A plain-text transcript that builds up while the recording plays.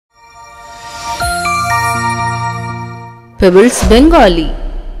Pebbles Bengali.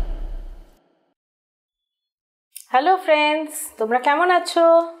 Hello friends, তোমরা কেমন আছো?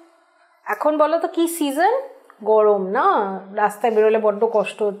 এখন বলো তো কি সিজন? গরম না, রাস্তায় বেরোলে বড্ড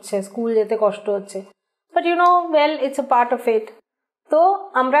কষ্ট হচ্ছে, স্কুল যেতে কষ্ট হচ্ছে, but you know well it's a part of it. তো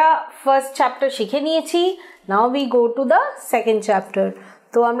আমরা ফার্স্ট চ্যাপ্টার শিখে নিয়েছি, now we go to the second chapter.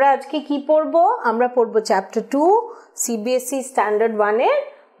 তো আমরা আজকে কি পড়বো? আমরা পড়বো চ্যাপ্টার 2 CBSE স্ট্যান্ডার্ড 1-এর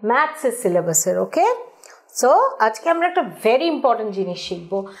ম্যাথসের সিলেবাসের। ওকে, সো আজকে আমরা একটা ভেরি ইম্পর্টেন্ট জিনিস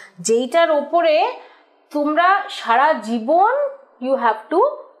শিখবো, যেইটার ওপরে তোমরা সারা জীবন ইউ হ্যাভ টু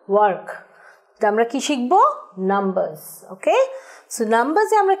ওয়ার্ক। আমরা কি শিখবো? নাম্বারস। ওকে, সো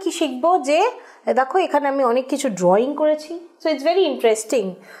নাম্বারসে আমরা কি শিখবো? যে দেখো এখানে আমি অনেক কিছু ড্রয়িং করেছি, so it's very interesting.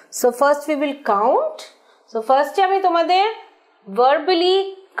 So first we will count. So ফার্স্টে আমি তোমাদের ভার্বালি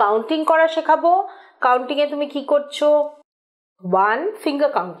কাউন্টিং করা শেখাবো। কাউন্টিংয়ে তুমি কি করছো? 1 finger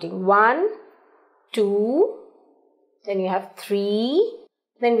counting, 1 2, then you have 3,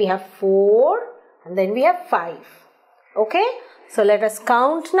 then we have 4, and then we have 5. Okay, so let us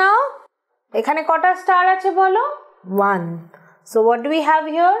count now. এখানে কটা স্টার আছে বলো? 1. So what do we have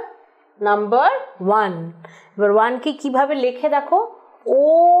here? Number 1. এবার 1 কে কিভাবে লেখে দেখো?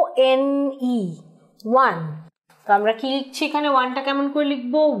 O-N-E, 1. তো আমরা কি লিখছি এখানে? 1টা কেমন করে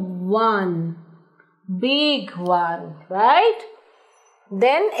লিখবো? 1, big 1, right?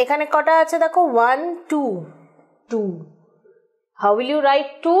 Then এখানে কটা আছে দেখো? 1 2, 2. How will you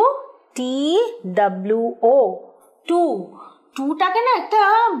write 2? T-W-O, 2. 2টাকে না একটা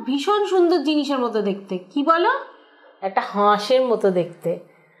ভীষণ সুন্দর জিনিসের মতো দেখতে, কি বলো? একটা হাঁসের মতো দেখতে।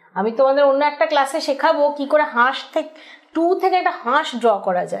 আমি তোমাদের অন্য একটা ক্লাসে শেখাবো কি করে হাঁস থেকে 2 থেকে একটা হাঁস ড্র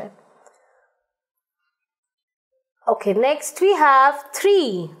করা যায়। ওকে, নেক্সট উই হ্যাভ 3।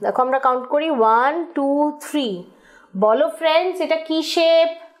 দেখো আমরা কাউন্ট করি 1 2 3। বলো ফ্রেন্ডস, এটা কি শেপ?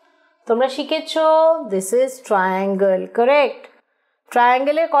 তোমরা শিখেছো দিস ইজ ট্রায়াঙ্গেল, কারেক্ট?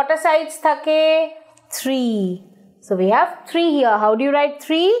 ট্রায়াঙ্গেলের কটা সাইডস থাকে? 3. So we have 3 here. How do you write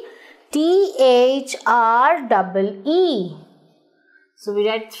 3? T-H-R-E-E. So we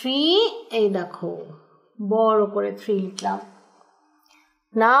write 3. এই দেখো বড় করে 3 লিখলাম।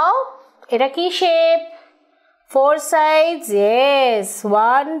 Now এটা কি shape? 4 sides. Yes,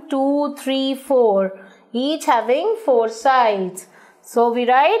 1 2 3 4, each having 4 sides. So we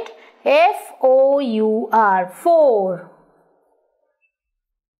write F-O-U-R, 4.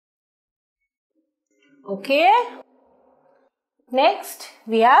 Okay, next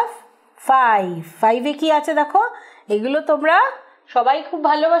we have 5. 5-এ কি আছে দেখো? এগুলো তোমরা সবাই খুব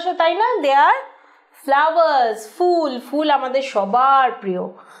ভালোবাসো, তাই না? দে আর ফ্লাওয়ার্স, ফুল। ফুল আমাদের সবার প্রিয়।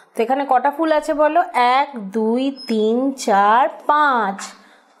 তো এখানে কটা ফুল আছে বলো? 1 2 3 4 5।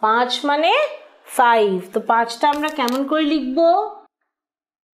 5 মানে 5। তো 5টা আমরা কেমন করে লিখবো?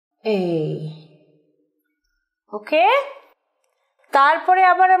 এই। ওকে, তারপরে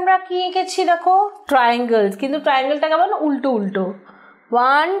আবার আমরা কি এঁকেছি দেখো? ট্রায়াঙ্গেলস, কিন্তু ট্রায়াঙ্গেলটা কেমন? উল্টো উল্টো।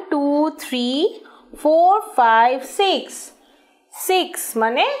 1 2 3 4 5 6। 6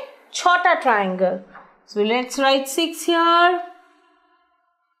 মানে 6টা triangle. So let's write 6 here.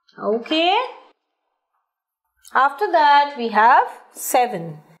 Okay, after that we have 7.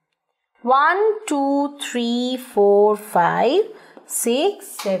 1 2 3 4 5 6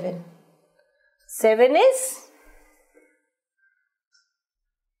 7. 7 is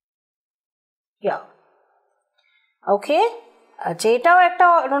yeah. Okay, আচ্ছা এটাও একটা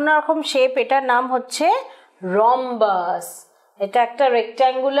অন্যরকম শেপ। এটার নাম হচ্ছে রম্বাস। এটা একটা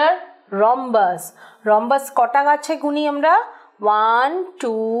রেক্ট্যাঙ্গুলার রম্বাস। রম্বাস কটা আছে গুনি আমরা? 1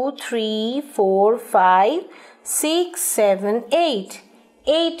 2 3 4 5 6 7 8,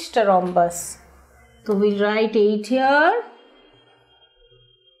 8টা রম্বাস। তো we'll write 8 here.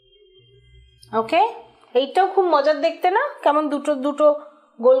 ওকে, এইটাও খুব মজার দেখতে না? কেমন দুটো দুটো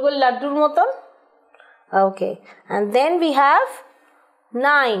গোল গোল লাড্ডুর মতন। Okay, and then we have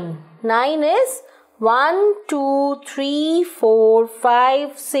 9. 9 is 1 2 3 4 5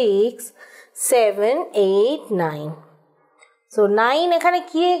 6 7 8 9. So 9 এখানে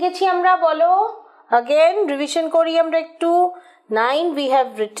কি লিখেছি আমরা বলো? Again revision করি আমরা একটু। 9 we have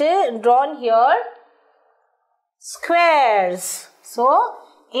drawn here squares. So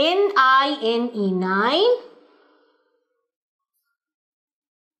N-I-N-E, 9.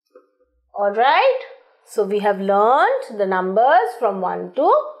 All right, so we have learned the numbers from 1 to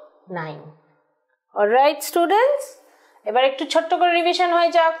 9. All right students, এবার একটু ছোট্ট করে রিভিশন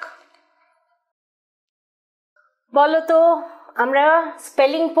হয়ে যাক। বলো তো, আমরা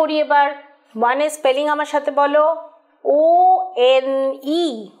স্পেলিং পড়ি এবার। 1 এর স্পেলিং আমার সাথে বলো। O-N-E,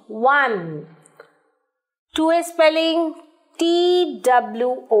 1. 2 এর spelling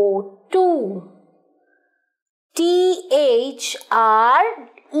T-W-O, 2. T-H-R-E-E,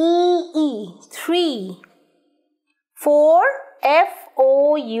 3. 4,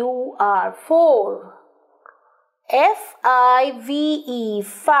 F-O-U-R, 4. F-I-V-E,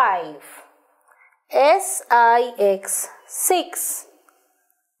 5. S-I-X, 6.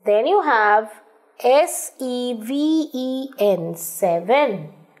 Then you have S-E-V-E-N, 7.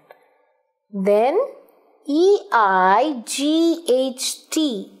 Then E-I-G-H-T,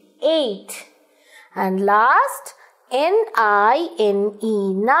 8. And last, N-I-N-E,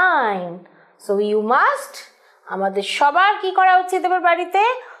 9. So you must, আমাদের সবার কি করা উচিত এবার বাড়িতে?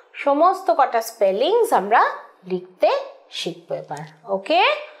 সমস্ত কটা স্পেলিংস আমরা লিখতে শিখবো এবার। ওকে?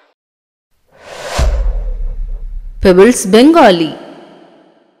 Pebbles Bengali।